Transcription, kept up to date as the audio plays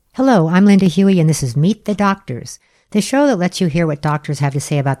Hello, I'm Linda Huey, and this is Meet the Doctors, the show that lets you hear what doctors have to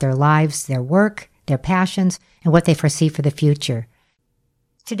say about their lives, their work, their passions, and what they foresee for the future.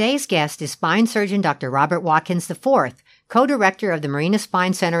 Today's guest is spine surgeon Dr. Robert Watkins IV, co-director of the Marina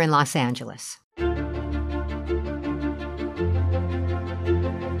Spine Center in Los Angeles.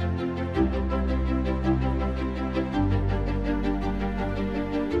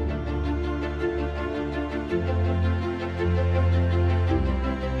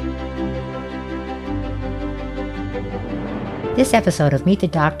 This episode of Meet the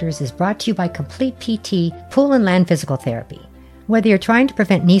Doctors is brought to you by Complete PT Pool and Land Physical Therapy. Whether you're trying to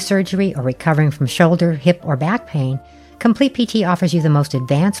prevent knee surgery or recovering from shoulder, hip, or back pain, Complete PT offers you the most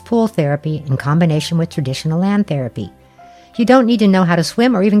advanced pool therapy in combination with traditional land therapy. You don't need to know how to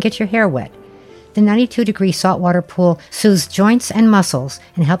swim or even get your hair wet. The 92-degree saltwater pool soothes joints and muscles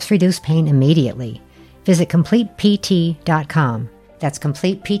and helps reduce pain immediately. Visit CompletePT.com. That's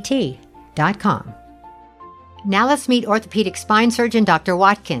CompletePT.com. Now let's meet orthopedic spine surgeon Dr.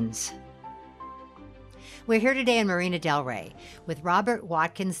 Watkins. We're here today in Marina del Rey with Robert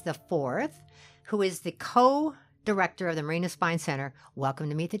Watkins IV, who is the co-director of the Marina Spine Center. Welcome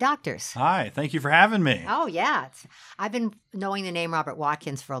to Meet the Doctors. Hi, thank you for having me. Oh, yeah. I've been knowing the name Robert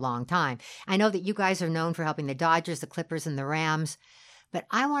Watkins for a long time. I know that you guys are known for helping the Dodgers, the Clippers, and the Rams. But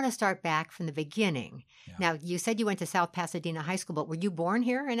I want to start back from the beginning. Yeah. Now, you said you went to South Pasadena High School, but were you born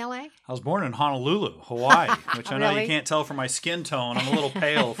here in L.A.? I was born in Honolulu, Hawaii, which I know Really? You can't tell from my skin tone. I'm a little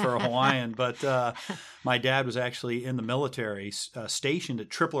pale for a Hawaiian, but my dad was actually in the military, stationed at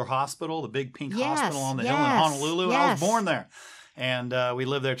Tripler Hospital, the big pink hospital on the hill in Honolulu. Yes. I was born there. And we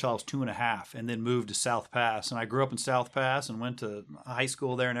lived there till I was 2.5 and then moved to South Pass. And I grew up in South Pass and went to high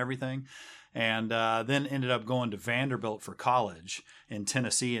school there and everything. And then ended up going to Vanderbilt for college in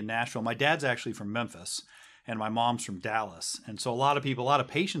Tennessee and Nashville. My dad's actually from Memphis, and my mom's from Dallas. And so a lot of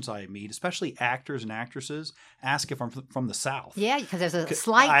patients I meet, especially actors and actresses, ask if I'm from the South. Yeah, because there's a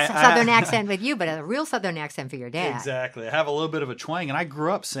slight Southern accent with you, but a real Southern accent for your dad. Exactly. I have a little bit of a twang, and I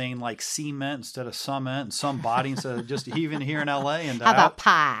grew up saying like cement instead of cement and somebody instead of just even here in L.A. And how about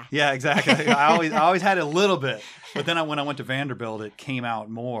pie? Yeah, exactly. I always had a little bit, but then when I went to Vanderbilt, it came out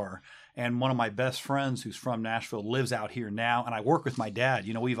more. And one of my best friends who's from Nashville lives out here now. And I work with my dad.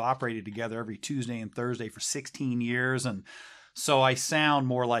 You know, we've operated together every Tuesday and Thursday for 16 years. And so I sound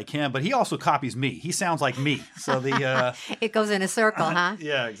more like him, but he also copies me. He sounds like me. So it goes in a circle, huh?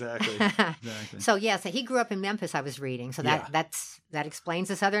 Yeah, exactly. So he grew up in Memphis, I was reading. So that explains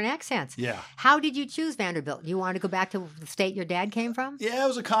the Southern accents. Yeah. How did you choose Vanderbilt? You wanted to go back to the state your dad came from? Yeah, it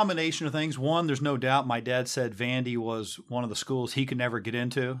was a combination of things. One, there's no doubt my dad said Vandy was one of the schools he could never get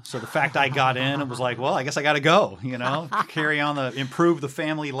into. So the fact I got in, it was like, well, I guess I got to go, improve the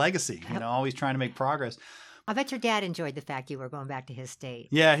family legacy, always trying to make progress. I bet your dad enjoyed the fact you were going back to his state.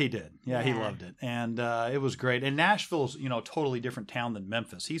 Yeah, he did. Yeah, he loved it. And it was great. And Nashville's, a totally different town than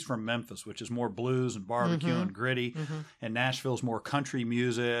Memphis. He's from Memphis, which is more blues and barbecue and gritty. Mm-hmm. And Nashville's more country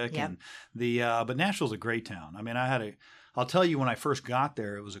music. Yep. And but Nashville's a great town. I mean, I'll tell you, when I first got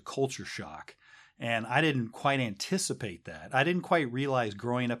there, it was a culture shock. And I didn't quite anticipate that. I didn't quite realize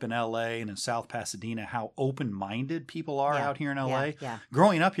growing up in L.A. and in South Pasadena how open-minded people are out here in L.A. Yeah.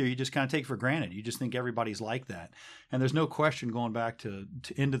 Growing up here, you just kind of take it for granted. You just think everybody's like that. And there's no question going back to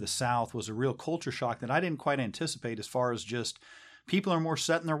into the South was a real culture shock that I didn't quite anticipate, as far as just people are more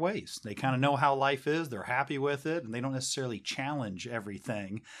set in their ways. They kind of know how life is. They're happy with it, and they don't necessarily challenge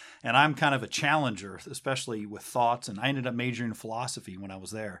everything. And I'm kind of a challenger, especially with thoughts, and I ended up majoring in philosophy when I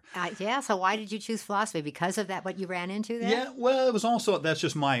was there. So why did you choose philosophy? Because of that, what you ran into there? Yeah, well, it was also, that's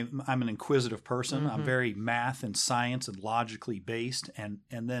just I'm an inquisitive person. Mm-hmm. I'm very math and science and logically based. And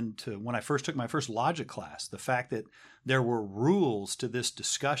then when I first took my first logic class, the fact that there were rules to this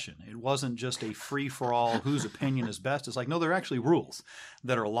discussion. It wasn't just a free-for-all whose opinion is best. It's like, no, there are actually rules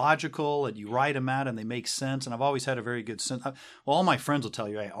that are logical, and you write them out and they make sense. And I've always had a very good sense. Well, all my friends will tell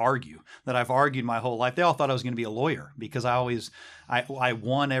you I've argued my whole life. They all thought I was going to be a lawyer because I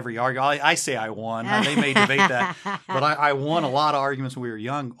won every argument. I say I won. They may debate that. But I won a lot of arguments when we were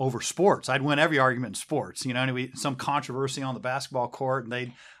young over sports. I'd win every argument in sports. Some controversy on the basketball court,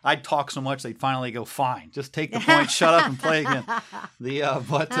 and I'd talk so much they'd finally go, fine, just take the point, shut up and play again.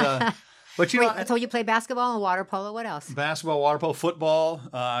 So you play basketball and water polo. What else? Basketball, water polo, football.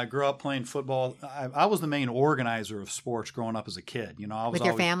 I grew up playing football. I was the main organizer of sports growing up as a kid. I was with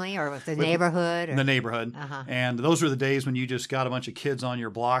your family or with the neighborhood? The neighborhood. Uh-huh. And those were the days when you just got a bunch of kids on your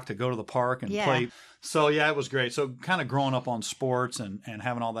block to go to the park and play. So, yeah, it was great. So kind of growing up on sports and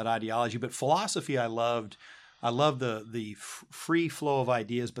having all that ideology. But philosophy I loved. I love the free flow of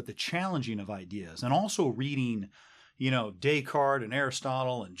ideas, but the challenging of ideas, and also reading Descartes and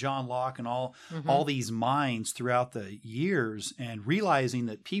Aristotle and John Locke and all these minds throughout the years, and realizing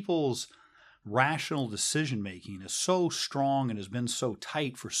that people's rational decision making is so strong and has been so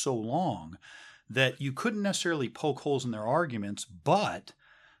tight for so long that you couldn't necessarily poke holes in their arguments, but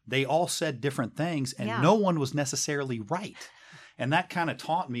they all said different things and no one was necessarily right. And that kind of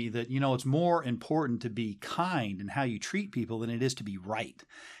taught me that, it's more important to be kind in how you treat people than it is to be right.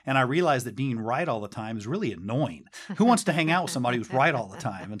 And I realized that being right all the time is really annoying. Who wants to hang out with somebody who's right all the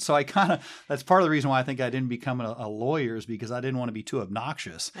time? And so that's part of the reason why I think I didn't become a lawyer, is because I didn't want to be too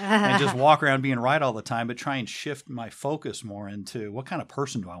obnoxious and just walk around being right all the time, but try and shift my focus more into what kind of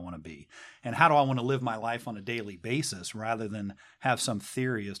person do I want to be? And how do I want to live my life on a daily basis rather than have some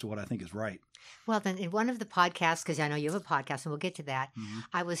theory as to what I think is right? Well, then in one of the podcasts, because I know you have a podcast and we'll get to that,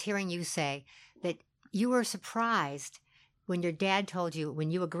 I was hearing you say that you were surprised when your dad told you,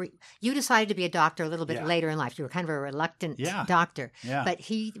 when you decided to be a doctor a little bit later in life. You were kind of a reluctant doctor. Yeah. But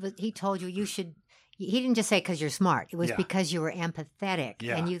he told you he didn't just say because you're smart. It was because you were empathetic.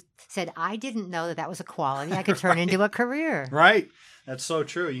 Yeah. And you said, I didn't know that was a quality I could turn into a career. Right. That's so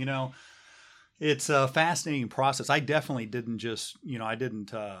true. It's a fascinating process. I definitely didn't just, I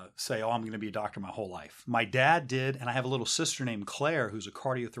didn't say, I'm going to be a doctor my whole life. My dad did, and I have a little sister named Claire who's a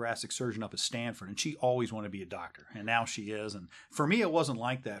cardiothoracic surgeon up at Stanford, and she always wanted to be a doctor, and now she is. And for me, it wasn't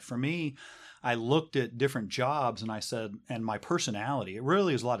like that. For me, I looked at different jobs and I said, and my personality, it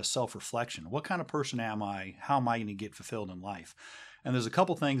really is a lot of self-reflection. What kind of person am I? How am I going to get fulfilled in life? And there's a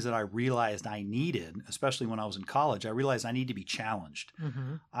couple things that I realized I needed, especially when I was in college. I realized I need to be challenged.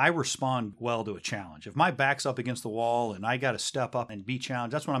 Mm-hmm. I respond well to a challenge. If my back's up against the wall and I got to step up and be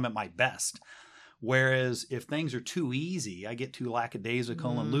challenged, that's when I'm at my best. Whereas if things are too easy, I get too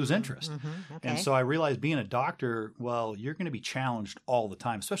lackadaisical and lose interest. Mm-hmm. Okay. And so I realized being a doctor, you're going to be challenged all the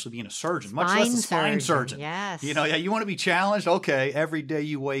time, especially being a surgeon, much less a spine surgeon. Yes. You want to be challenged? Okay, every day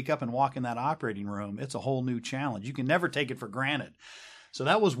you wake up and walk in that operating room, it's a whole new challenge. You can never take it for granted. So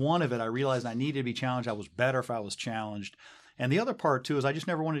that was one of it. I realized I needed to be challenged. I was better if I was challenged. And the other part, too, is I just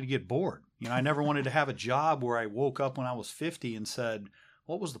never wanted to get bored. I never wanted to have a job where I woke up when I was 50 and said,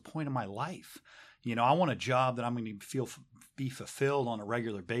 what was the point of my life? I want a job that I'm going to be fulfilled on a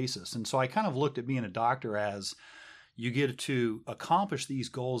regular basis. And so I kind of looked at being a doctor as you get to accomplish these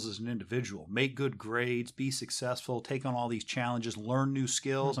goals as an individual, make good grades, be successful, take on all these challenges, learn new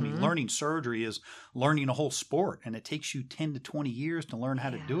skills. Mm-hmm. I mean, learning surgery is learning a whole sport, and it takes you 10 to 20 years to learn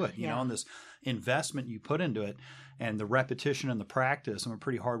how to do it, and this investment you put into it and the repetition and the practice. I'm a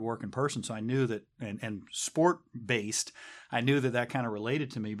pretty hardworking person, so I knew that, and sport-based, I knew that kind of related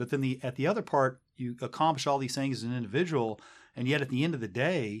to me. But then at the other part, you accomplish all these things as an individual, and yet at the end of the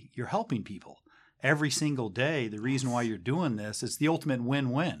day, you're helping people. Every single day, the reason why you're doing this is the ultimate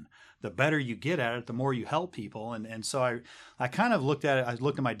win-win. The better you get at it, the more you help people. And so I kind of looked at it. I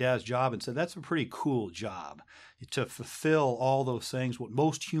looked at my dad's job and said, that's a pretty cool job to fulfill all those things, what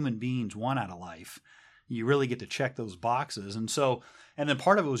most human beings want out of life. You really get to check those boxes. And then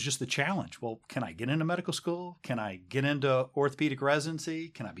part of it was just the challenge. Well, can I get into medical school? Can I get into orthopedic residency?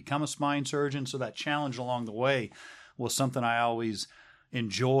 Can I become a spine surgeon? So that challenge along the way was something I always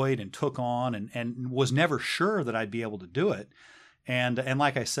enjoyed and took on and was never sure that I'd be able to do it. And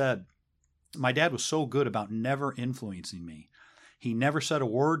like I said, my dad was so good about never influencing me. He never said a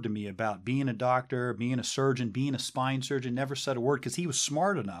word to me about being a doctor, being a surgeon, being a spine surgeon, never said a word, because he was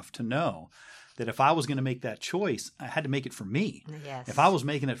smart enough to know that if I was going to make that choice, I had to make it for me. Yes. If I was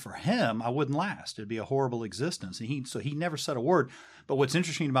making it for him, I wouldn't last. It'd be a horrible existence. And so he never said a word. But what's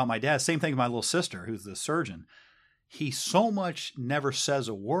interesting about my dad, same thing with my little sister, who's the surgeon, he so much never says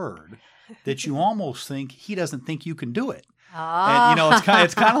a word that you almost think he doesn't think you can do it. Oh. And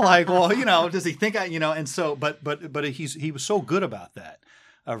it's kind of like, well, does he think and so but he was so good about that,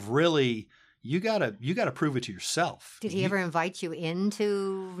 of really, you gotta prove it to yourself. Did he ever invite you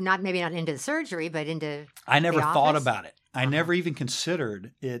into not into the surgery, but into I never thought about it. I never even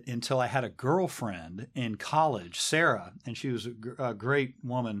considered it until I had a girlfriend in college, Sarah, and she was a great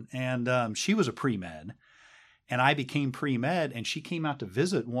woman, and she was a pre-med. And I became pre-med, and she came out to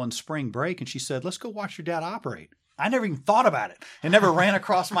visit one spring break, and she said, let's go watch your dad operate. I never even thought about it. It never ran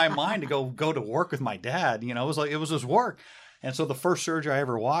across my mind to go to work with my dad. It was his work. And so the first surgery I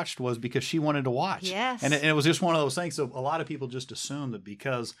ever watched was because she wanted to watch. Yes. And it was just one of those things. So a lot of people just assume that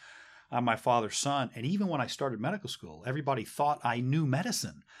because I'm my father's son, and even when I started medical school, everybody thought I knew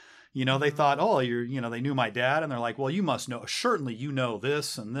medicine. They thought, oh, they knew my dad, and they're like, well, you must know, certainly you know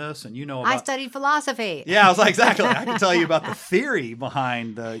this, and you know about. I studied philosophy. Yeah, I was like, exactly. I can tell you about the theory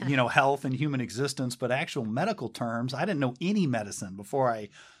behind the, health and human existence, but actual medical terms, I didn't know any medicine before I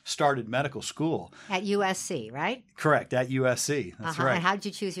started medical school. At USC, right? Correct, at USC. That's right. And how did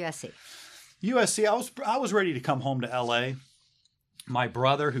you choose USC? USC, I was ready to come home to LA. My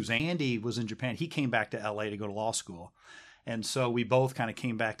brother, who's Andy, was in Japan. He came back to LA to go to law school. And so we both kind of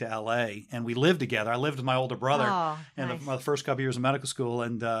came back to LA and we lived together. I lived with my older brother the first couple of years of medical school.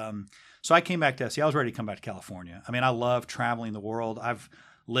 And so I came back to SC. I was ready to come back to California. I mean, I love traveling the world. I've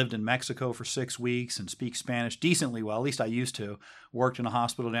lived in Mexico for 6 weeks and speak Spanish decently well. At least I used to. Worked in a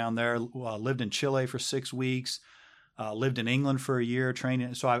hospital down there. Lived in Chile for 6 weeks. Lived in England for a year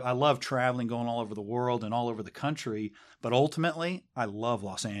training. So I love traveling, going all over the world and all over the country. But ultimately, I love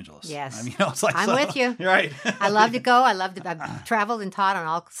Los Angeles. Yes. I mean, it's like, I'm with you. Right. I love to go. I've traveled and taught on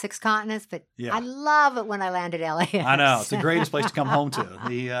all 6 continents, but I love it when I land at LAX. I know. It's the greatest place to come home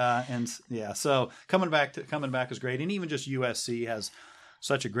to. So coming back is great. And even just USC has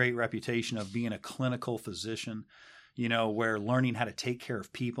such a great reputation of being a clinical physician. Where learning how to take care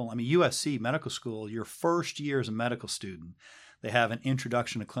of people. I mean, USC Medical School, your first year as a medical student, they have an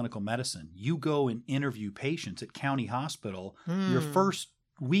introduction to clinical medicine. You go and interview patients at County Hospital your first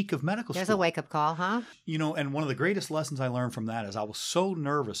week of medical school. There's a wake-up call, huh? And one of the greatest lessons I learned from that is I was so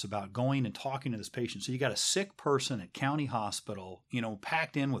nervous about going and talking to this patient. So you got a sick person at County Hospital,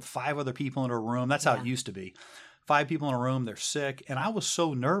 packed in with 5 other people in a room. That's how it used to be. 5 people in a room, they're sick. And I was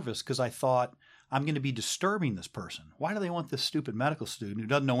so nervous because I thought, I'm going to be disturbing this person. Why do they want this stupid medical student who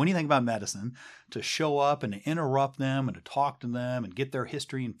doesn't know anything about medicine to show up and to interrupt them and to talk to them and get their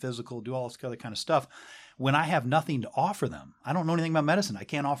history and physical, do all this other kind of stuff when I have nothing to offer them? I don't know anything about medicine. I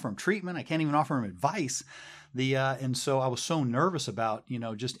can't offer them treatment. I can't even offer them advice. And so I was so nervous about,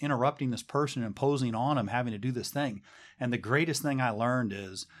 just interrupting this person and imposing on them, having to do this thing. And the greatest thing I learned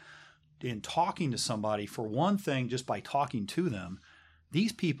is in talking to somebody, for one thing, just by talking to them,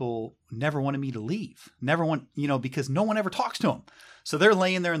 these people never wanted me to leave, because no one ever talks to them. So they're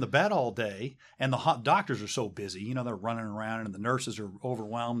laying there in the bed all day and the doctors are so busy, they're running around and the nurses are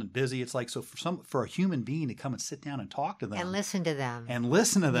overwhelmed and busy. It's like, so for a human being to come and sit down and talk to them. And listen to them.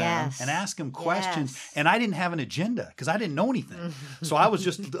 And ask them questions. Yes. And I didn't have an agenda because I didn't know anything. So I was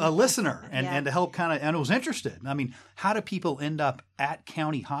just a listener and to help and I was interested. I mean, how do people end up at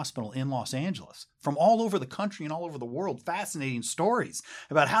County Hospital in Los Angeles from all over the country and all over the world? Fascinating stories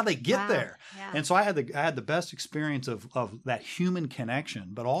about how they get there. Yeah. And so I had the best experience of that human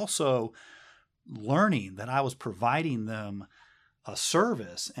connection, but also learning that I was providing them a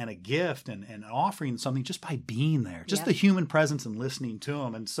service and a gift and offering something just by being there, just the human presence and listening to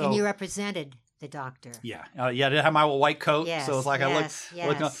them. And so, and you represented the doctor. Yeah. I did have my white coat. Yes, so it's like I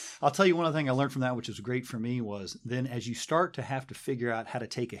look. I'll tell you one other thing I learned from that, which was great for me, was then as you start to have to figure out how to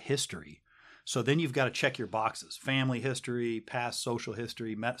take a history. So then you've got to check your boxes: family history, past social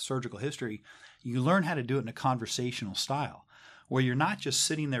history, surgical history. You learn how to do it in a conversational style where you're not just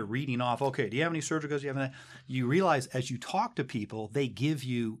sitting there reading off, okay, do you have any surgicals? Do you have any? You realize as you talk to people, they give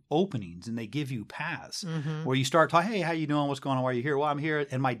you openings and they give you paths where you start talking, hey, how you doing? What's going on? Why are you here? Well, I'm here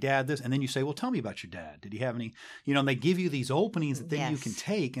and my dad this. And then you say, well, tell me about your dad. Did he have any? And they give you these openings that then you can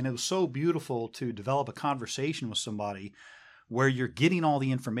take. And it was so beautiful to develop a conversation with somebody where you're getting all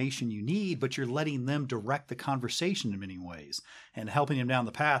the information you need, but you're letting them direct the conversation in many ways and helping them down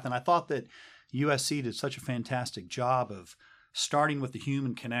the path. And I thought that USC did such a fantastic job of starting with the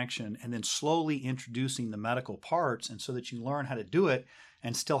human connection and then slowly introducing the medical parts, and so that you learn how to do it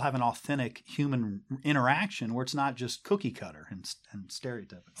and still have an authentic human interaction where it's not just cookie cutter and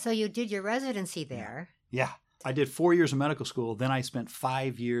stereotypical. So you did your residency there. Yeah. I did 4 years of medical school. Then I spent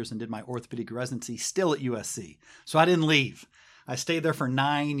 5 years and did my orthopedic residency still at USC. So I didn't leave. I stayed there for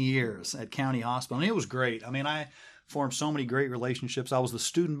 9 years at County Hospital, and it was great. I mean, I formed so many great relationships. I was the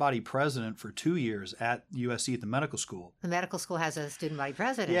student body president for 2 years at USC at the medical school. The medical school has a student body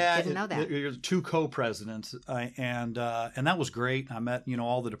president. Yeah, didn't know that. There's 2 co-presidents, and that was great. I met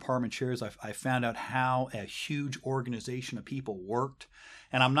all the department chairs. I found out how a huge organization of people worked,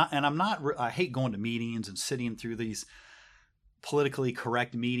 and I hate going to meetings and sitting through these politically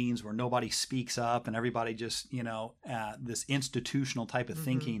correct meetings where nobody speaks up and everybody just this institutional type of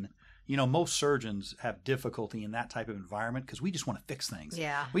thinking. Most surgeons have difficulty in that type of environment because we just want to fix things.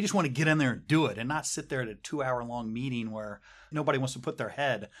 Yeah. We just want to get in there and do it and not sit there at a 2-hour-long meeting where nobody wants to put their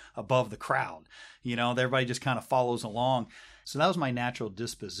head above the crowd. Everybody just kind of follows along. So that was my natural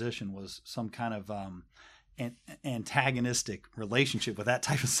disposition, was some kind of antagonistic relationship with that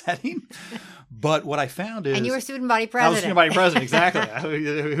type of setting. But what I found is... And you were student body president. I was student body president,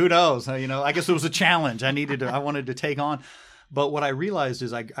 exactly. Who knows? I guess it was a challenge I wanted to take on. But what I realized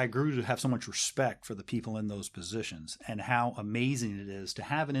is I grew to have so much respect for the people in those positions and how amazing it is to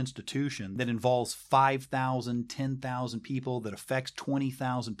have an institution that involves 5,000, 10,000 people, that affects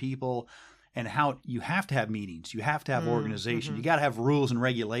 20,000 people, and how you have to have meetings. You have to have organization. You got to have rules and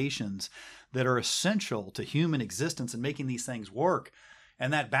regulations that are essential to human existence and making these things work.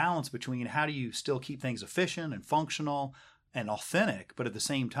 And that balance between how do you still keep things efficient and functional and authentic, but at the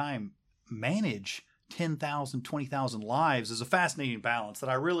same time manage 10,000, 20,000 lives is a fascinating balance that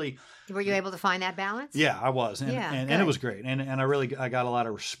I really... Were you able to find that balance? Yeah, I was. And it was great. And I got a lot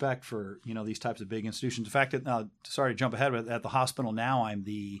of respect for, these types of big institutions. In fact, sorry to jump ahead, but at the hospital now, I'm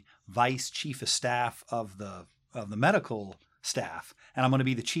the vice chief of staff of the medical staff. And I'm going to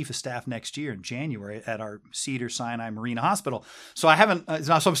be the chief of staff next year in January at our Cedars-Sinai Marina Hospital. So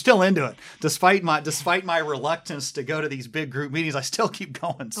I'm still into it. Despite my reluctance to go to these big group meetings, I still keep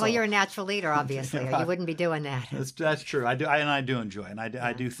going. So. Well, you're a natural leader, obviously, or you wouldn't be doing that. That's true. I do enjoy it. And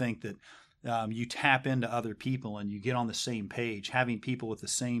I do think that you tap into other people and you get on the same page, having people with the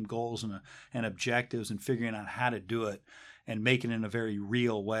same goals and objectives and figuring out how to do it and make it in a very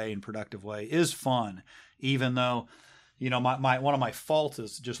real way and productive way is fun, even though... one of my faults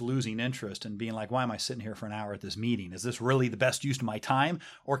is just losing interest and being like, why am I sitting here for an hour at this meeting? Is this really the best use of my time?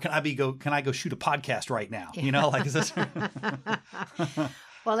 Or can I go shoot a podcast right now? Is this...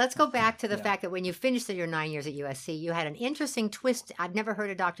 Well, let's go back to the fact that when you finished your 9 years at USC, you had an interesting twist. I've never heard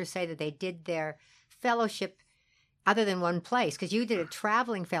a doctor say that they did their fellowship other than one place, because you did a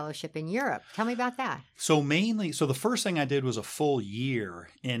traveling fellowship in Europe. Tell me about that. So the first thing I did was a full year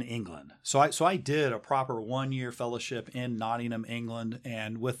in England. So I did a proper 1 year fellowship in Nottingham, England,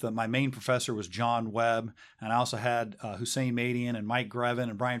 and with my main professor was John Webb, and I also had Hussein Madian and Mike Grevin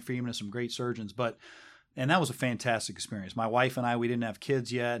and Brian Freeman and some great surgeons. And that was a fantastic experience. My wife and I, we didn't have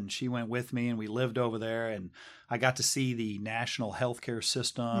kids yet, and she went with me, and we lived over there, and I got to see the national healthcare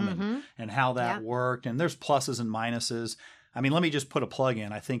system and how that worked. And there's pluses and minuses. I mean, let me just put a plug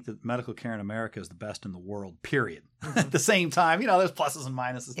in. I think that medical care in America is the best in the world, period. At the same time, there's pluses and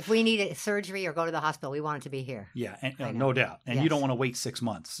minuses. If we need a surgery or go to the hospital, we want it to be here. Yeah, and, no doubt. And you don't want to wait 6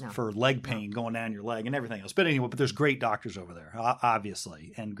 months for leg pain going down your leg and everything else. But anyway, there's great doctors over there,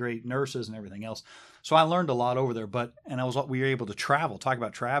 obviously, and great nurses and everything else. So I learned a lot over there. We were able to travel. Talk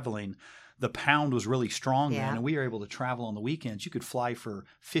about traveling. The pound was really strong then, and we were able to travel on the weekends. You could fly for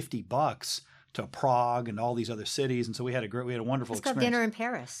 $50 to Prague and all these other cities, and so we had a wonderful experience. Let's go dinner in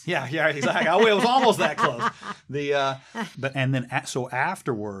Paris. Yeah, exactly. It was almost that close. So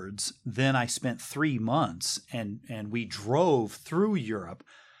afterwards, then I spent 3 months, and we drove through Europe,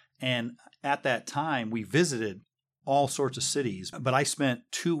 and at that time we visited all sorts of cities, but I spent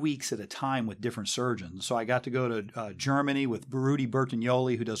 2 weeks at a time with different surgeons. So I got to go to Germany with Rudy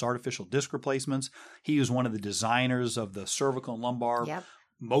Bertagnoli, who does artificial disc replacements. He was one of the designers of the cervical and lumbar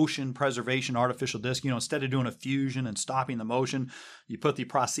motion preservation artificial disc. Instead of doing a fusion and stopping the motion, you put the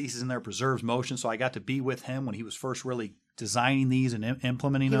prosthesis in there, preserves motion. So I got to be with him when he was first really designing these and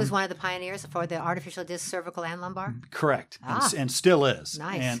implementing them. He was one of the pioneers for the artificial disc, cervical and lumbar? Correct. And still is.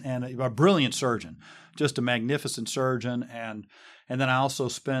 Nice. And a brilliant surgeon, just a magnificent surgeon. And then I also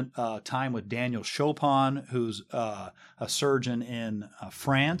spent time with Daniel Chopin, who's a surgeon in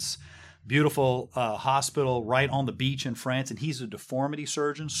France. Beautiful hospital right on the beach in France. And he's a deformity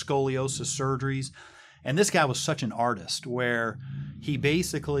surgeon, scoliosis surgeries. And this guy was such an artist where he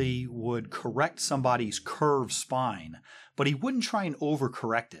basically would correct somebody's curved spine, but he wouldn't try and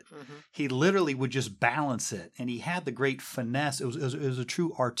overcorrect it. He literally would just balance it. And he had the great finesse. It was a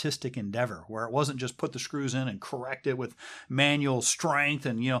true artistic endeavor where it wasn't just put the screws in and correct it with manual strength.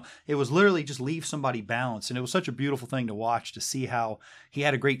 And, it was literally just leave somebody balanced. And it was such a beautiful thing to watch, to see how he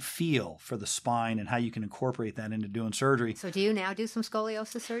had a great feel for the spine and how you can incorporate that into doing surgery. So do you now do some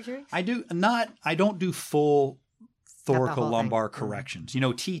scoliosis surgeries? I don't do full thoracolumbar corrections,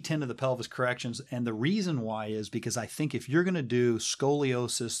 T10 of the pelvis corrections. And the reason why is because I think if you're going to do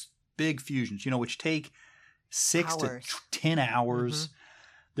scoliosis, big fusions, which take 6 to 10 hours,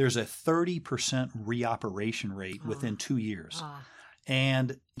 there's a 30% reoperation rate within 2 years.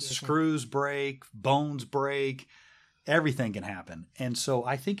 And screws break, bones break, everything can happen. And so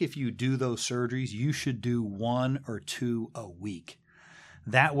I think if you do those surgeries, you should do 1 or 2 a week.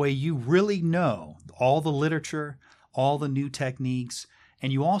 That way you really know all the literature, all the new techniques,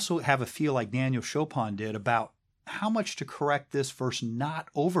 and you also have a feel like Daniel Chopin did about how much to correct this versus not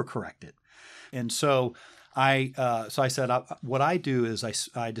overcorrect it. And so So I said, what I do is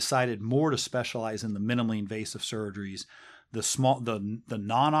I decided more to specialize in the minimally invasive surgeries, the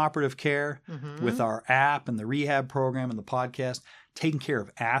non-operative care with our app and the rehab program and the podcast, taking care of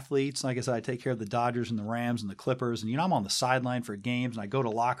athletes. Like I said, I take care of the Dodgers and the Rams and the Clippers. And, I'm on the sideline for games, and I go to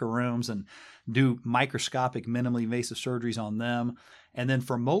locker rooms and do microscopic minimally invasive surgeries on them. And then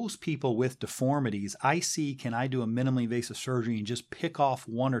for most people with deformities, I see, can I do a minimally invasive surgery and just pick off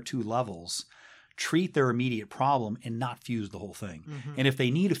 1 or 2 levels, treat their immediate problem, and not fuse the whole thing. And if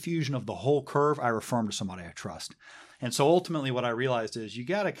they need a fusion of the whole curve, I refer them to somebody I trust. And so ultimately what I realized is you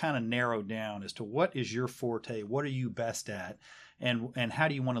got to kind of narrow down as to what is your forte, what are you best at, and how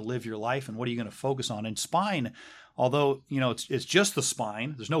do you want to live your life, and what are you going to focus on? And spine, although, it's just the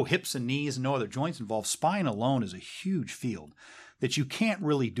spine, there's no hips and knees and no other joints involved. Spine alone is a huge field that you can't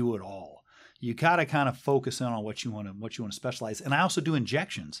really do it all. You got to kind of focus in on what you want to specialize. And I also do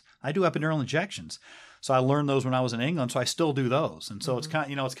injections. I do epidural injections. So I learned those when I was in England, so I still do those. And so it's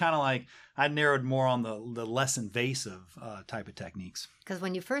kind of, like I narrowed more on the less invasive type of techniques. Because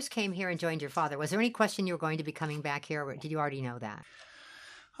when you first came here and joined your father, was there any question you were going to be coming back here, or did you already know that?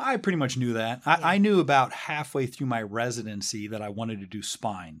 I pretty much knew that. I knew about halfway through my residency that I wanted to do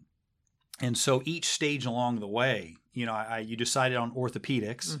spine. And so each stage along the way, you decided on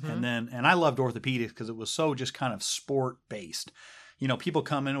orthopedics, and I loved orthopedics because it was so just kind of sport based. People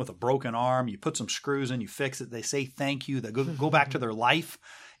come in with a broken arm, you put some screws in, you fix it, they say thank you, they go back to their life,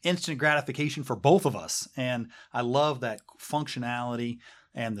 instant gratification for both of us. And I love that functionality,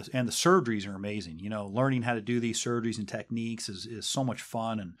 and the surgeries are amazing. Learning how to do these surgeries and techniques is so much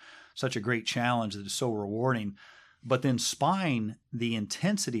fun and such a great challenge that is so rewarding. But then spine, the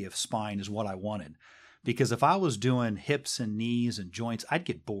intensity of spine is what I wanted. Because if I was doing hips and knees and joints, I'd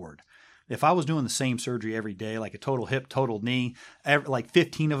get bored. If I was doing the same surgery every day, like a total hip, total knee, like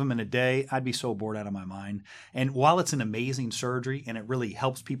 15 of them in a day, I'd be so bored out of my mind. And while it's an amazing surgery and it really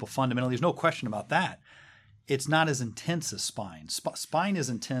helps people fundamentally, there's no question about that, it's not as intense as spine. Spine is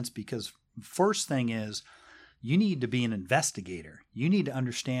intense because first thing is you need to be an investigator. You need to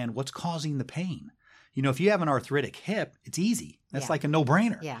understand what's causing the pain. If you have an arthritic hip, it's easy. That's like a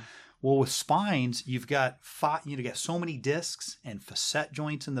no-brainer. Yeah. Well, with spines, you've got so many discs and facet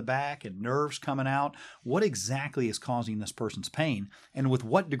joints in the back and nerves coming out. What exactly is causing this person's pain? And with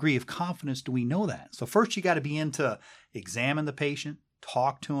what degree of confidence do we know that? So first you got to be in to examine the patient,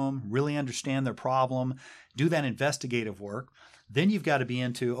 talk to them, really understand their problem, do that investigative work. Then you've got to be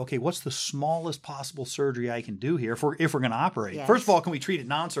into, okay, what's the smallest possible surgery I can do here if we're going to operate? Yes. First of all, can we treat it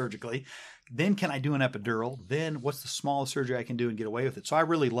non-surgically? Then can I do an epidural? Then what's the smallest surgery I can do and get away with it? So I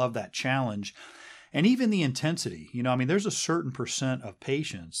really love that challenge. And even the intensity. There's a certain percent of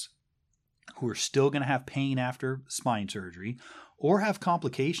patients who are still going to have pain after spine surgery or have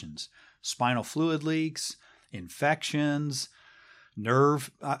complications, spinal fluid leaks, infections,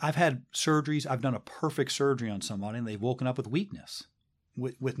 nerve. I've had surgeries. I've done a perfect surgery on somebody and they've woken up with weakness.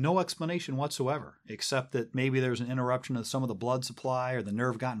 With no explanation whatsoever, except that maybe there's an interruption of some of the blood supply or the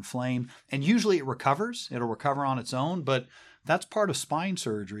nerve got inflamed. And usually it recovers. It'll recover on its own, but that's part of spine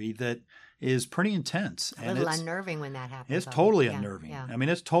surgery that is pretty intense. A little unnerving when that happens. It's totally unnerving. Yeah.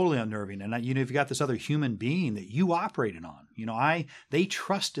 It's totally unnerving. And you've got this other human being that you operated on. They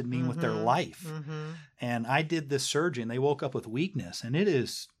trusted me with their life. And I did this surgery and they woke up with weakness. And it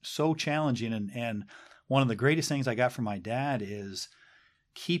is so challenging. And one of the greatest things I got from my dad is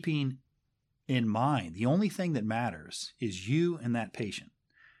keeping in mind the only thing that matters is you and that patient,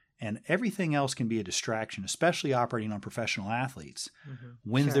 and everything else can be a distraction, especially operating on professional athletes.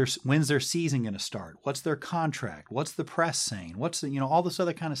 When's their season going to start? What's their contract? What's the press saying? What's all this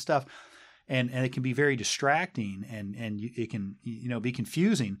other kind of stuff, and it can be very distracting and it can be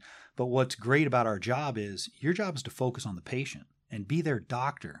confusing. But what's great about our job is your job is to focus on the patient and be their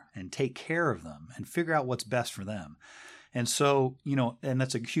doctor and take care of them and figure out what's best for them. And so, and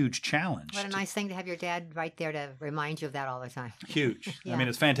that's a huge challenge. What a nice thing to have your dad right there to remind you of that all the time. Huge. Yeah.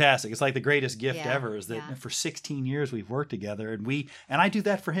 It's fantastic. It's like the greatest gift ever is that for 16 years we've worked together, and I do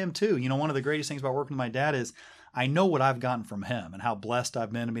that for him too. One of the greatest things about working with my dad is I know what I've gotten from him and how blessed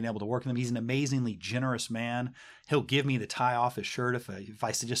I've been in being able to work with him. He's an amazingly generous man. He'll give me the tie off his shirt if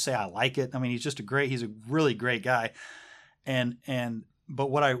I just say I like it. He's a really great guy. But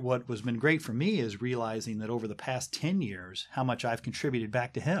what has been great for me is realizing that over the past 10 years, how much I've contributed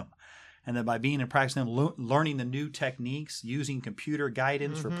back to him. And that by being in practice and learning the new techniques, using computer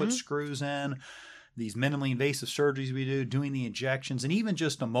guidance for put screws in, these minimally invasive surgeries we do, doing the injections, and even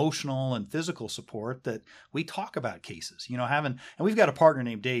just emotional and physical support that we talk about cases, and we've got a partner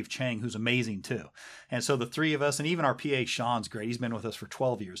named Dave Chang who's amazing too. And so the three of us, and even our PA Sean's great. He's been with us for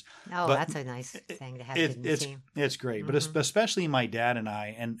 12 years. Oh, but that's a nice thing to have in the team. It's great. But especially my dad and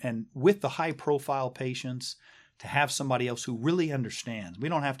I, and with the high profile patients, to have somebody else who really understands. We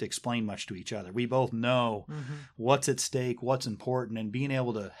don't have to explain much to each other. We both know what's at stake, what's important, and being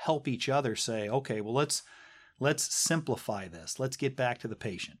able to help each other say, okay, well, let's simplify this. Let's get back to the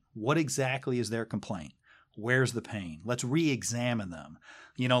patient. What exactly is their complaint? Where's the pain? Let's re-examine them.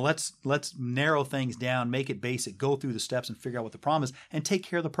 Let's narrow things down, make it basic, go through the steps and figure out what the problem is, and take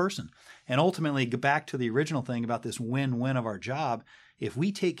care of the person. And ultimately, get back to the original thing about this win-win of our job. If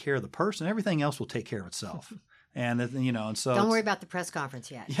we take care of the person, everything else will take care of itself. And so don't worry about the press conference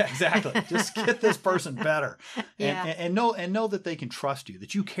yet. Yeah, exactly. Just get this person better, and know that they can trust you,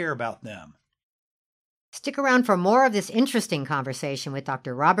 that you care about them. Stick around for more of this interesting conversation with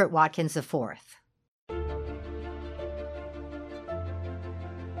Dr. Robert Watkins IV.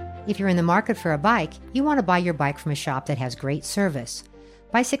 If you're in the market for a bike, you want to buy your bike from a shop that has great service.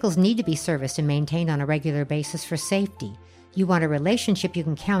 Bicycles need to be serviced and maintained on a regular basis for safety. You want a relationship you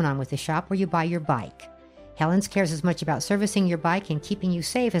can count on with the shop where you buy your bike. Helen's cares as much about servicing your bike and keeping you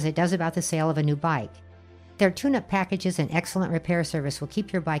safe as it does about the sale of a new bike. Their tune-up packages and excellent repair service will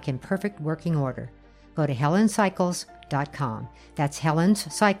keep your bike in perfect working order. Go to HelenCycles.com. That's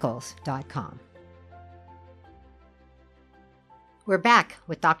HelenCycles.com. We're back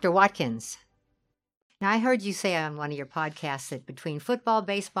with Dr. Watkins. Now, I heard you say on one of your podcasts that between football,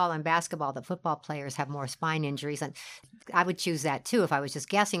 baseball, and basketball, that football players have more spine injuries. And I would choose that, too, if I was just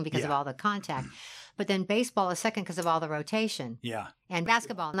guessing because of all the contact. But then baseball is second because of all the rotation. Yeah. And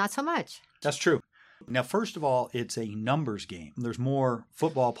basketball, not so much. That's true. Now, first of all, it's a numbers game. There's more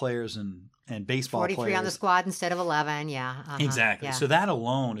football players and baseball 43 players. 43 on the squad instead of 11, yeah. Exactly. Yeah. So that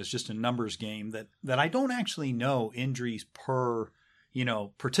alone is just a numbers game that I don't actually know injuries per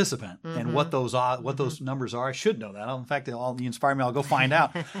participant and what those numbers are. I should know that. In fact, you inspire me. I'll go find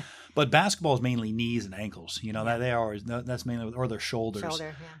out. But basketball is mainly knees and ankles. That's mainly, or their shoulders.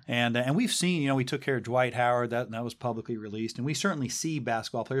 Shoulder, yeah. And we've seen, we took care of Dwight Howard. That was publicly released, and we certainly see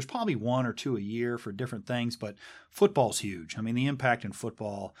basketball players, probably one or two a year for different things. But football's huge. I mean, the impact in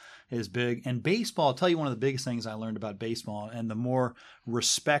football is big. And baseball, I'll tell you one of the biggest things I learned about baseball, and the more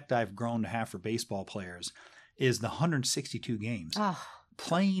respect I've grown to have for baseball players, is the 162 games. Oh,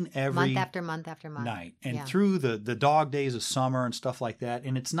 playing every month after month after month night, and through the dog days of summer and stuff like that.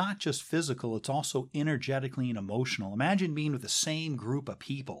 And it's not just physical, it's also energetically and emotional. Imagine being with the same group of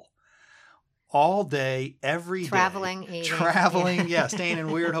people all day, every traveling, day. Eating. Staying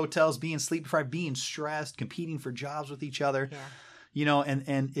in weird hotels, being sleep deprived, being stressed, competing for jobs with each other.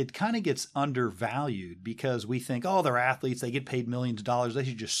 And it kind of gets undervalued because we think, oh, they're athletes, they get paid millions of dollars, they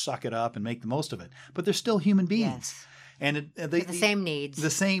should just suck it up and make the most of it. But they're still human beings. Yes. And the same needs.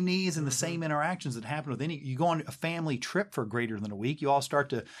 The same needs and the same interactions that happen with you go on a family trip for greater than a week, you all start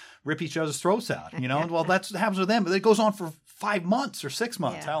to rip each other's throats out, Well, that's what happens with them, but it goes on for 5 months or 6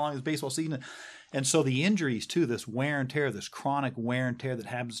 months. How long is baseball season? And so the injuries too, this wear and tear, this chronic wear and tear that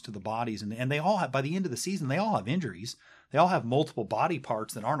happens to the bodies, and they all have, by the end of the season, they all have injuries. They all have multiple body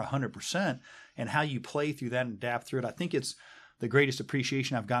parts that aren't 100%, and how you play through that and adapt through it. I think it's the greatest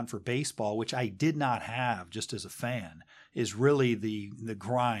appreciation I've gotten for baseball, which I did not have just as a fan, is really the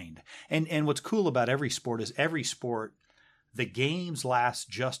grind. And what's cool about every sport is the games last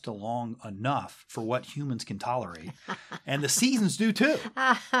just long enough for what humans can tolerate. And the seasons do too,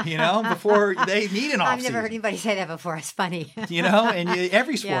 before they need an off I've never heard anybody say that before. It's funny. And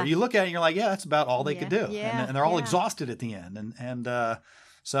every sport, you look at it and you're like, yeah, that's about all they could do. And they're all exhausted at the end.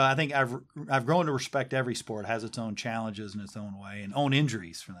 So I think I've grown to respect every sport. It has its own challenges in its own way, and own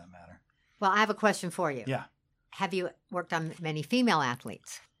injuries for that matter. Well, I have a question for you. Yeah. Have you worked on many female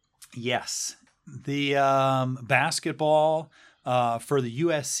athletes? Yes. The basketball for the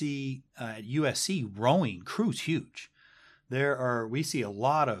USC rowing crew's huge. We see a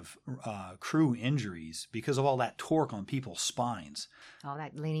lot of crew injuries because of all that torque on people's spines. All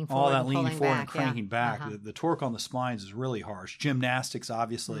that leaning forward, and cranking back. The torque on the spines is really harsh. Gymnastics,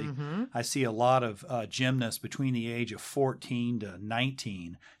 obviously. I see a lot of gymnasts between the age of 14 to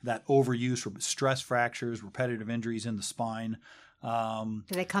 19 that overuse for stress fractures, repetitive injuries in the spine. Do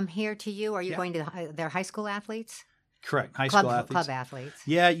they come here to you? Are you going to their high school athletes? Correct. High school athletes. Club athletes.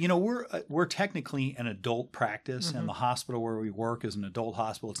 Yeah, we're technically an adult practice, and the hospital where we work is an adult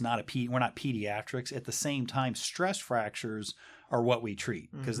hospital. It's not we're not pediatrics. At the same time, stress fractures are what we treat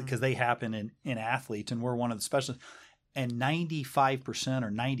because they happen in athletes, and we're one of the specialists. and 95%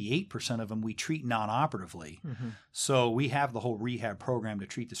 or 98% of them we treat non-operatively. So we have the whole rehab program to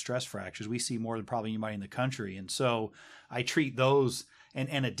treat the stress fractures. We see more than probably anybody in the country. And so I treat those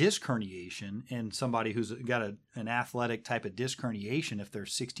and a disc herniation in somebody who's got an athletic type of disc herniation. If they're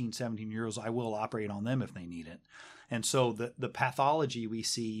 16, 17 years old, I will operate on them if they need it. And so the pathology we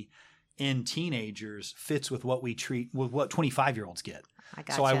see in teenagers fits with what we treat, with what 25-year-olds get.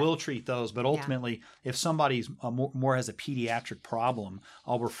 So I will treat those, but ultimately, if somebody's more has a pediatric problem,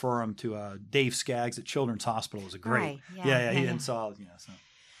 I'll refer them to Dave Skaggs at Children's Hospital. Is a great, and so.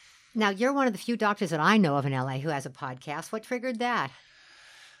 Now you're one of the few doctors that I know of in LA who has a podcast. What triggered that?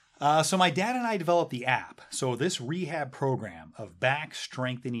 So my dad and I developed the app. So this rehab program of back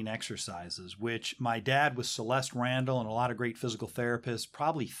strengthening exercises, which my dad with Celeste Randall and a lot of great physical therapists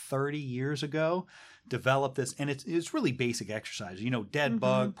probably 30 years ago developed this. And it's really basic exercises. Dead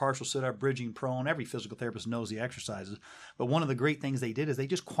bug, partial sit-up, bridging prone. Every physical therapist knows the exercises. But one of the great things they did is they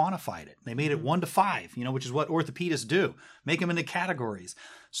just quantified it. They made it 1 to 5, which is what orthopedists do. Make them into categories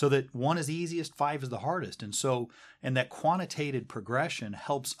so that 1 is the easiest, 5 is the hardest. And that quantitative progression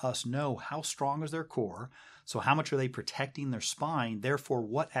helps us know how strong is their core. So how much are they protecting their spine? Therefore,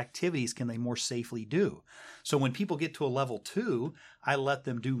 what activities can they more safely do? So when people get to a level 2, I let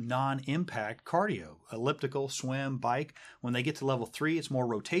them do non-impact cardio, elliptical, swim, bike. When they get to level 3, it's more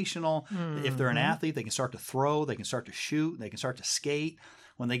rotational. If they're an athlete, they can start to throw, they can start to shoot, they can start to skate.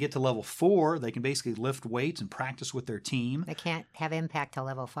 When they get to level 4, they can basically lift weights and practice with their team. They can't have impact till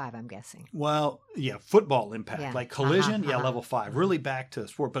level 5, I'm guessing. Well, yeah, football impact, like collision, level 5, really back to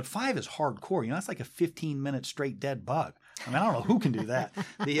sport. But 5 is hardcore. That's like a 15-minute straight dead bug. I don't know who can do that.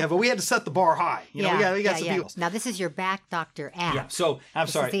 But we had to set the bar high. We got some people. Now, this is your Back Doctor app. Yeah, so I'm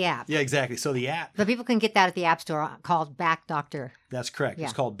sorry. This is the app. Yeah, exactly. So the app. But people can get that at the App Store called Back Doctor. That's correct. Yeah.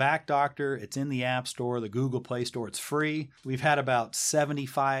 It's called Back Doctor. It's in the App Store, the Google Play Store. It's free. We've had about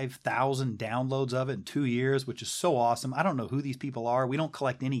 75,000 downloads of it in 2 years, which is so awesome. I don't know who these people are. We don't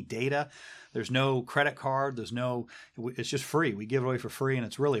collect any data. There's no credit card. It's just free. We give it away for free, and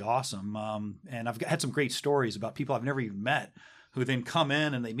it's really awesome. And I've had some great stories about people I've never even met who then come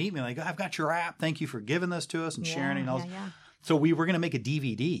in and they meet me and they go, I've got your app. Thank you for giving this to us and sharing it. So we were going to make a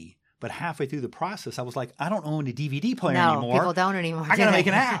DVD. But halfway through the process, I was like, I don't own a DVD player anymore. No, people don't anymore. I got to make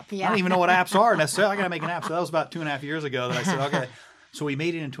an app. I don't even know what apps are necessarily. I got to make an app. So that was about 2.5 years ago that I said, okay. So we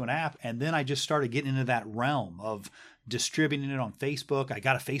made it into an app. And then I just started getting into that realm of distributing it on Facebook. I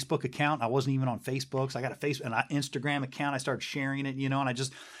got a Facebook account. I wasn't even on Facebook. So I got an Instagram account. I started sharing it,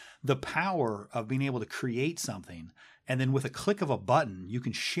 and the power of being able to create something. And then with a click of a button, you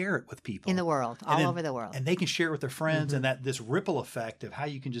can share it with people. In the world, over the world. And they can share it with their friends, and this ripple effect of how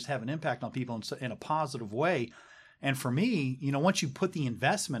you can just have an impact on people in a positive way. And for me, once you put the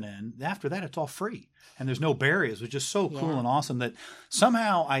investment in, after that, it's all free. And there's no barriers. It's just so cool and awesome that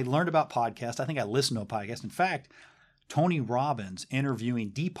somehow I learned about podcasts. I think I listened to a podcast. In fact, Tony Robbins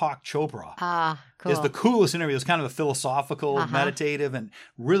interviewing Deepak Chopra cool. is the coolest interview. It's kind of a philosophical, meditative, and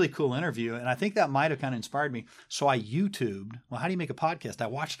really cool interview. And I think that might have kind of inspired me. So I YouTubed, how do you make a podcast? I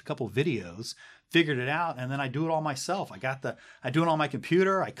watched a couple of videos, figured it out, and then I do it all myself. I do it on my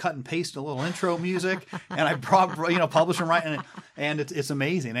computer. I cut and paste a little intro music, and I publish and write, and it's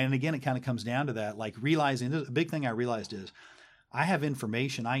amazing. And again, it kind of comes down to that, like realizing, the big thing I realized is I have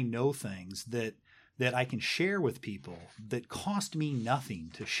information, I know things that I can share with people that cost me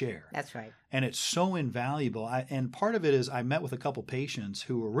nothing to share. That's right. And it's so invaluable. And part of it is I met with a couple patients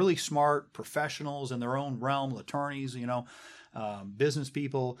who were really smart professionals in their own realm, attorneys, business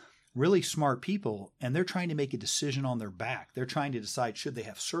people, really smart people, and they're trying to make a decision on their back. They're trying to decide, should they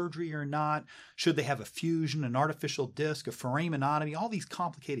have surgery or not? Should they have a fusion, an artificial disc, a foraminotomy? All these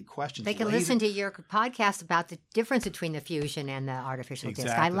complicated questions. They can listen to your podcast about the difference between the fusion and the artificial disc.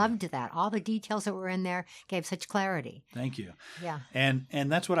 I loved that. All the details that were in there gave such clarity. Thank you. Yeah. And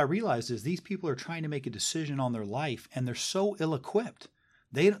that's what I realized is these people are trying to make a decision on their life, and they're so ill-equipped.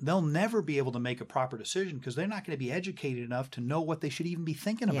 They'll never be able to make a proper decision because they're not going to be educated enough to know what they should even be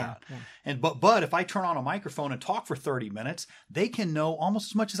thinking about. Yeah. And but if I turn on a microphone and talk for 30 minutes, they can know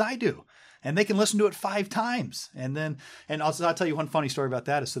almost as much as I do. And they can listen to it 5 times. And I'll tell you one funny story about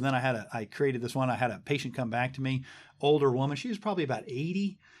that. So then I created this one. I had a patient come back to me, older woman. She was probably about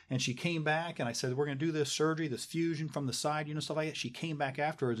 80. And she came back and I said, we're going to do this surgery, this fusion from the side, stuff like that. She came back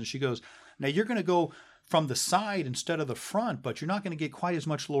afterwards and she goes, now you're going to go from the side instead of the front, but you're not going to get quite as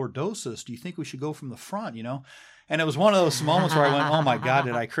much lordosis. Do you think we should go from the front, And And it was one of those moments where I went, oh my God,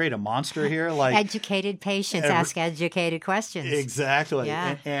 did I create a monster here? Like, educated patients ask educated questions. Exactly.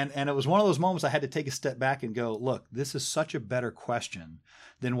 Yeah. And it was one of those moments I had to take a step back and go, look, this is such a better question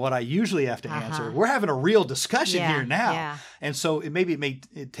than what I usually have to answer. We're having a real discussion here now. Yeah. And so it may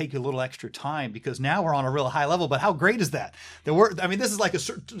take you a little extra time because now we're on a real high level. But how great is that? This is like a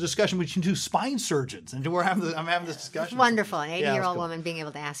discussion between two spine surgeons, and I'm having this discussion. It's wonderful. An 80-year-old cool. woman being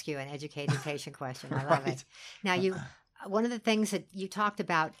able to ask you an educated patient question. I love it. Now, one of the things that you talked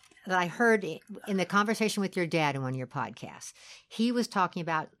about that I heard in the conversation with your dad in one of your podcasts, he was talking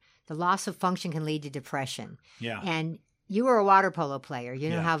about the loss of function can lead to depression. Yeah. And you were a water polo player. You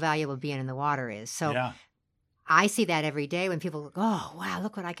know how valuable being in the water is. So I see that every day when people go, oh, wow,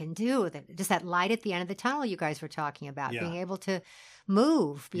 look what I can do. Just that light at the end of the tunnel you guys were talking about, being able to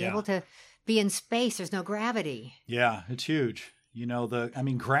move, be able to be in space. There's no gravity. Yeah, it's huge.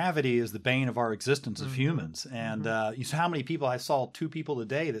 Gravity is the bane of our existence as humans. And you saw how many people, I saw 2 people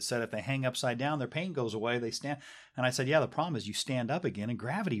today that said if they hang upside down, their pain goes away, they stand. And I said, the problem is you stand up again and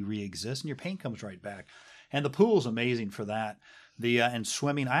gravity re-exists and your pain comes right back. And the pool's amazing for that. And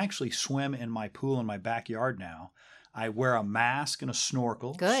swimming, I actually swim in my pool in my backyard now. I wear a mask and a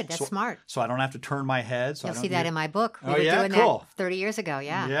snorkel. Good, that's smart. So I don't have to turn my head. So You'll see that in my book. We were doing cool. that 30 years ago,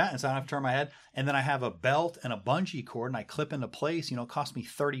 Yeah, and so I don't have to turn my head. And then I have a belt and a bungee cord, and I clip into place. It cost me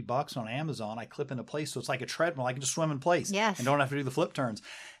 $30 on Amazon. I clip into place, so it's like a treadmill. I can just swim in place. Yes. And don't have to do the flip turns.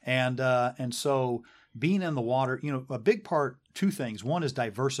 And so being in the water, a big part, 2 things. One is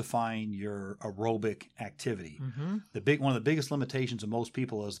diversifying your aerobic activity. Mm-hmm. One of the biggest limitations of most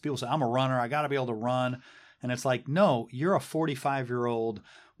people is people say, I'm a runner. I got to be able to run. And it's like, no, you're a 45-year-old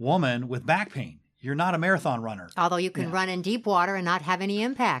woman with back pain. You're not a marathon runner. Although you can run in deep water and not have any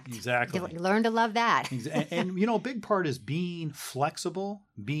impact. Exactly. Learn to love that. And a big part is being flexible,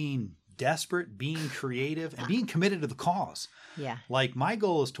 being desperate, being creative, and being committed to the cause. Yeah. Like my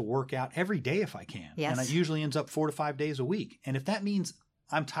goal is to work out every day if I can. Yes. And it usually ends up 4 to 5 days a week. And if that means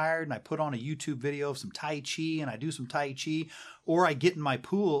I'm tired and I put on a YouTube video of some Tai Chi and I do some Tai Chi, or I get in my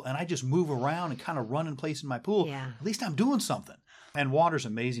pool and I just move around and kind of run in place in my pool, at least I'm doing something. And water's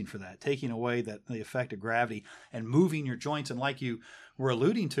amazing for that, taking away the effect of gravity and moving your joints. And like you were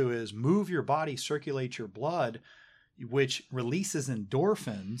alluding to is move your body, circulate your blood, which releases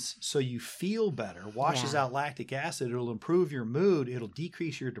endorphins so you feel better, washes out lactic acid. It'll improve your mood. It'll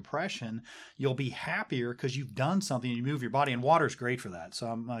decrease your depression. You'll be happier because you've done something. You move your body, and water's great for that. So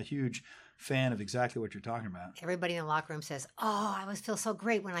I'm a huge fan of exactly what you're talking about. Everybody in the locker room says, oh, I always feel so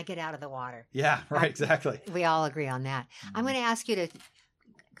great when I get out of the water. Yeah, right, exactly. We all agree on that. Mm-hmm. I'm going to ask you to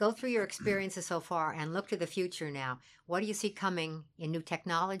go through your experiences so far and look to the future now. What do you see coming in new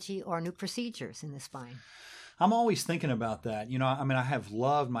technology or new procedures in the spine? I'm always thinking about that. I have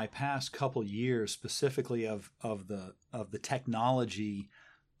loved my past couple years specifically of the technology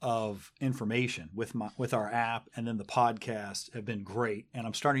of information with our app, and then the podcast have been great. And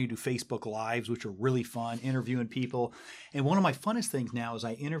I'm starting to do Facebook Lives, which are really fun, interviewing people. And one of my funnest things now is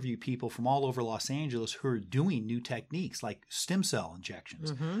I interview people from all over Los Angeles who are doing new techniques like stem cell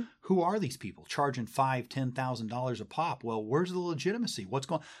injections. Mm-hmm. Who are these people charging $5,000-$10,000 a pop? Well, where's the legitimacy? What's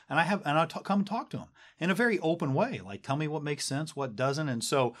going? And I come and talk to them in a very open way. Like, tell me what makes sense, what doesn't. And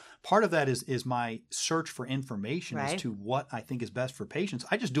so part of that is my search for information as to what I think is best for patients.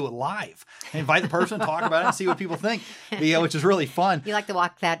 I just do it live. I invite the person, talk about it, and see what people think. Which is really fun. You like to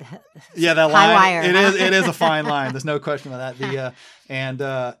walk that that high line. Wire. It is a fine line. There's no question about that.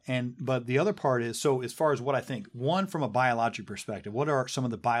 But the other part is, so as far as what I think, one, from a biologic perspective, what are some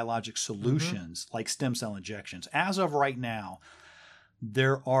of the biologic solutions like stem cell injections? As of right now,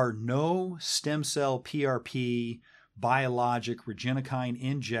 there are no stem cell PRP biologic regenikine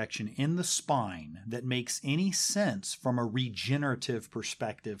injection in the spine that makes any sense from a regenerative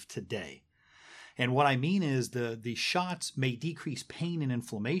perspective today. And what I mean is the shots may decrease pain and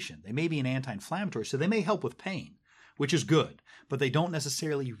inflammation. They may be an anti-inflammatory, so they may help with pain, which is good, but they don't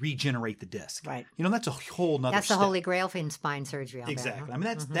necessarily regenerate the disc. Right. That's a whole nother That's step. the holy grail in spine surgery. Exactly.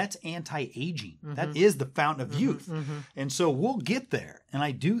 That's anti-aging. Mm-hmm. That is the fountain of youth. Mm-hmm. And so we'll get there. And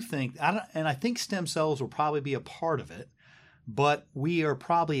I do think, I think stem cells will probably be a part of it, but we are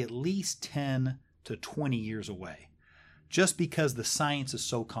probably at least 10 to 20 years away. Just because the science is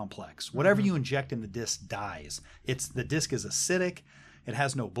so complex. Whatever you inject in the disc dies. The disc is acidic. It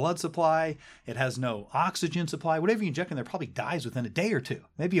has no blood supply. It has no oxygen supply. Whatever you inject in there probably dies within a day or two,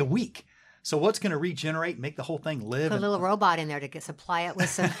 maybe a week. So what's going to regenerate, make the whole thing live? Put a little robot in there to supply it with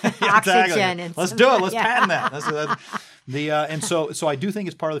some Exactly. oxygen. And Let's some, do it. Let's patent that. And so I do think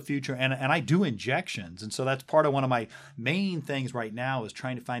it's part of the future, and I do injections, and so that's part of one of my main things right now is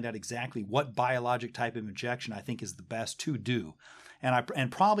trying to find out exactly what biologic type of injection I think is the best to do.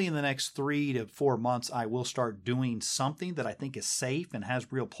 And probably in the next 3 to 4 months, I will start doing something that I think is safe and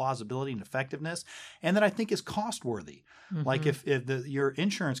has real plausibility and effectiveness, and that I think is cost worthy. Mm-hmm. Like if your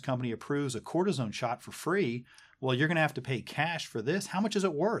insurance company approves a cortisone shot for free, well, you're going to have to pay cash for this. How much is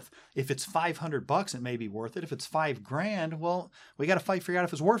it worth? If it's $500, it may be worth it. If it's $5,000, well, we got to figure out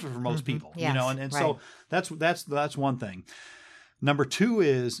if it's worth it for most people. Yes, and right. So that's one thing. Number 2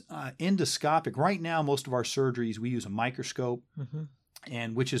 is endoscopic. Right now, most of our surgeries, we use a microscope,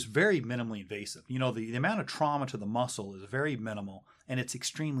 and which is very minimally invasive. The amount of trauma to the muscle is very minimal, and it's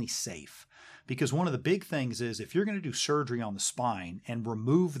extremely safe. Because one of the big things is if you're going to do surgery on the spine and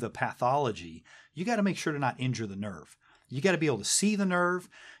remove the pathology, you got to make sure to not injure the nerve. You got to be able to see the nerve.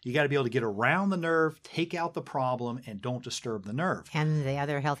 You got to be able to get around the nerve, take out the problem, and don't disturb the nerve. And the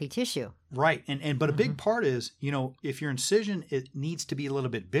other healthy tissue. Right. But a big part is, if your incision, it needs to be a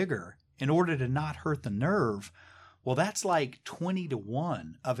little bit bigger in order to not hurt the nerve. Well, that's like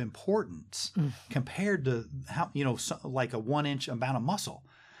 20-to-1 of importance compared to how, like a 1-inch amount of muscle.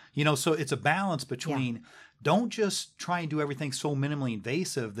 So it's a balance between don't just try and do everything so minimally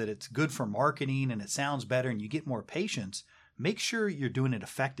invasive that it's good for marketing and it sounds better and you get more patients. Make sure you're doing it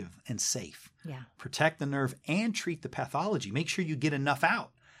effective and safe. Yeah. Protect the nerve and treat the pathology. Make sure you get enough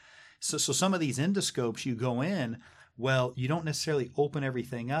out. So some of these endoscopes you go in, well, you don't necessarily open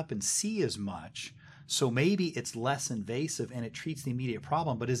everything up and see as much. So maybe it's less invasive and it treats the immediate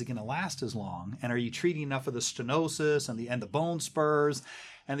problem, but is it going to last as long? And are you treating enough of the stenosis and the bone spurs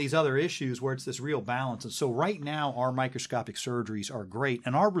and these other issues where it's this real balance? And so right now, our microscopic surgeries are great,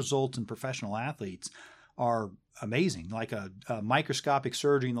 and our results in professional athletes are amazing. Like a microscopic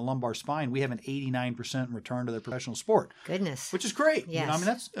surgery in the lumbar spine, we have an 89% return to their professional sport. Goodness. Which is great. Yes.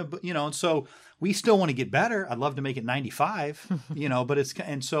 That's, and so we still want to get better. I'd love to make it 95, but it's,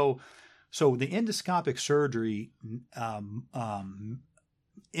 and so the endoscopic surgery,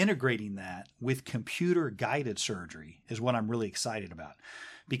 integrating that with computer-guided surgery is what I'm really excited about.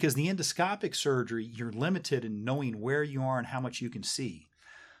 Because the endoscopic surgery, you're limited in knowing where you are and how much you can see.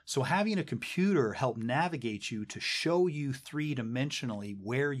 So having a computer help navigate you to show you 3-dimensionally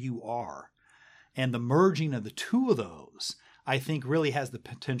where you are, and the merging of the two of those, I think really has the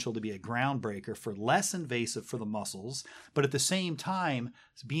potential to be a groundbreaker for less invasive for the muscles, but at the same time,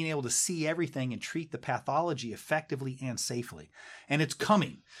 being able to see everything and treat the pathology effectively and safely. And it's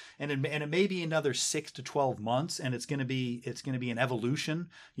coming. And it may be another 6 to 12 months, and it's going to be an evolution.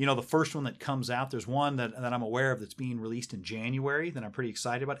 The first one that comes out, there's one that I'm aware of that's being released in January that I'm pretty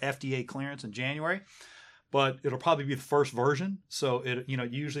excited about, FDA clearance in January. But it'll probably be the first version. So it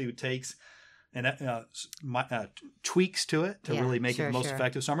usually takes tweaks to it to really make it most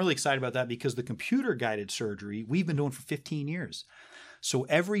effective. So I'm really excited about that because the computer-guided surgery we've been doing for 15 years. So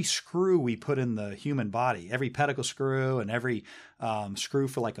every screw we put in the human body, every pedicle screw and every screw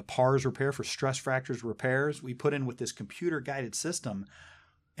for like a PARS repair, for stress fractures repairs, we put in with this computer-guided system.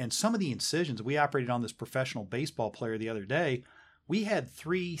 And some of the incisions, we operated on this professional baseball player the other day. We had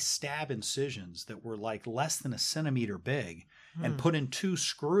 3 stab incisions that were like less than a centimeter big and put in 2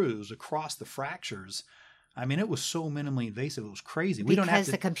 screws across the fractures. I mean, it was so minimally invasive. It was crazy. Because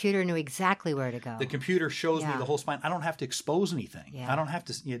the computer knew exactly where to go. The computer shows me the whole spine. I don't have to expose anything. Yeah. I don't have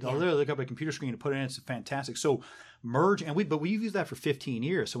to literally look up a computer screen and put it in. It's fantastic. So merge, but we've used that for 15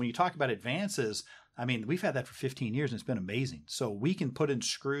 years. So when you talk about advances, I mean, we've had that for 15 years and it's been amazing. So we can put in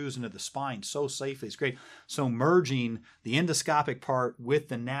screws into the spine so safely. It's great. So merging the endoscopic part with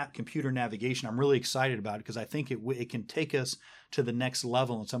the computer navigation, I'm really excited about it because I think it can take us to the next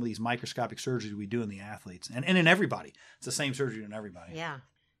level in some of these microscopic surgeries we do in the athletes and in everybody. It's the same surgery in everybody. Yeah.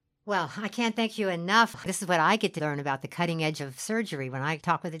 Well, I can't thank you enough. This is what I get to learn about the cutting edge of surgery when I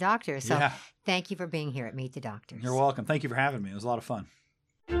talk with the doctors. So thank you for being here at Meet the Doctors. You're welcome. Thank you for having me. It was a lot of fun.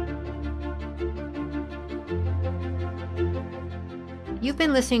 You've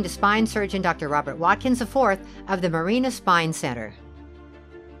been listening to spine surgeon Dr. Robert Watkins IV of the Marina Spine Center.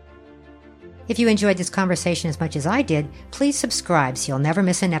 If you enjoyed this conversation as much as I did, please subscribe so you'll never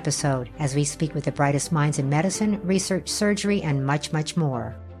miss an episode as we speak with the brightest minds in medicine, research, surgery, and much, much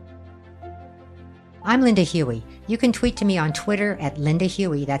more. I'm Linda Huey. You can tweet to me on Twitter at Linda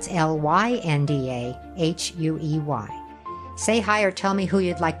Huey. That's LYNDAHUEY. Say hi or tell me who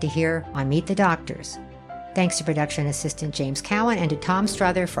you'd like to hear on Meet the Doctors. Thanks to production assistant James Cowan and to Tom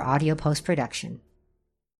Struther for audio post-production.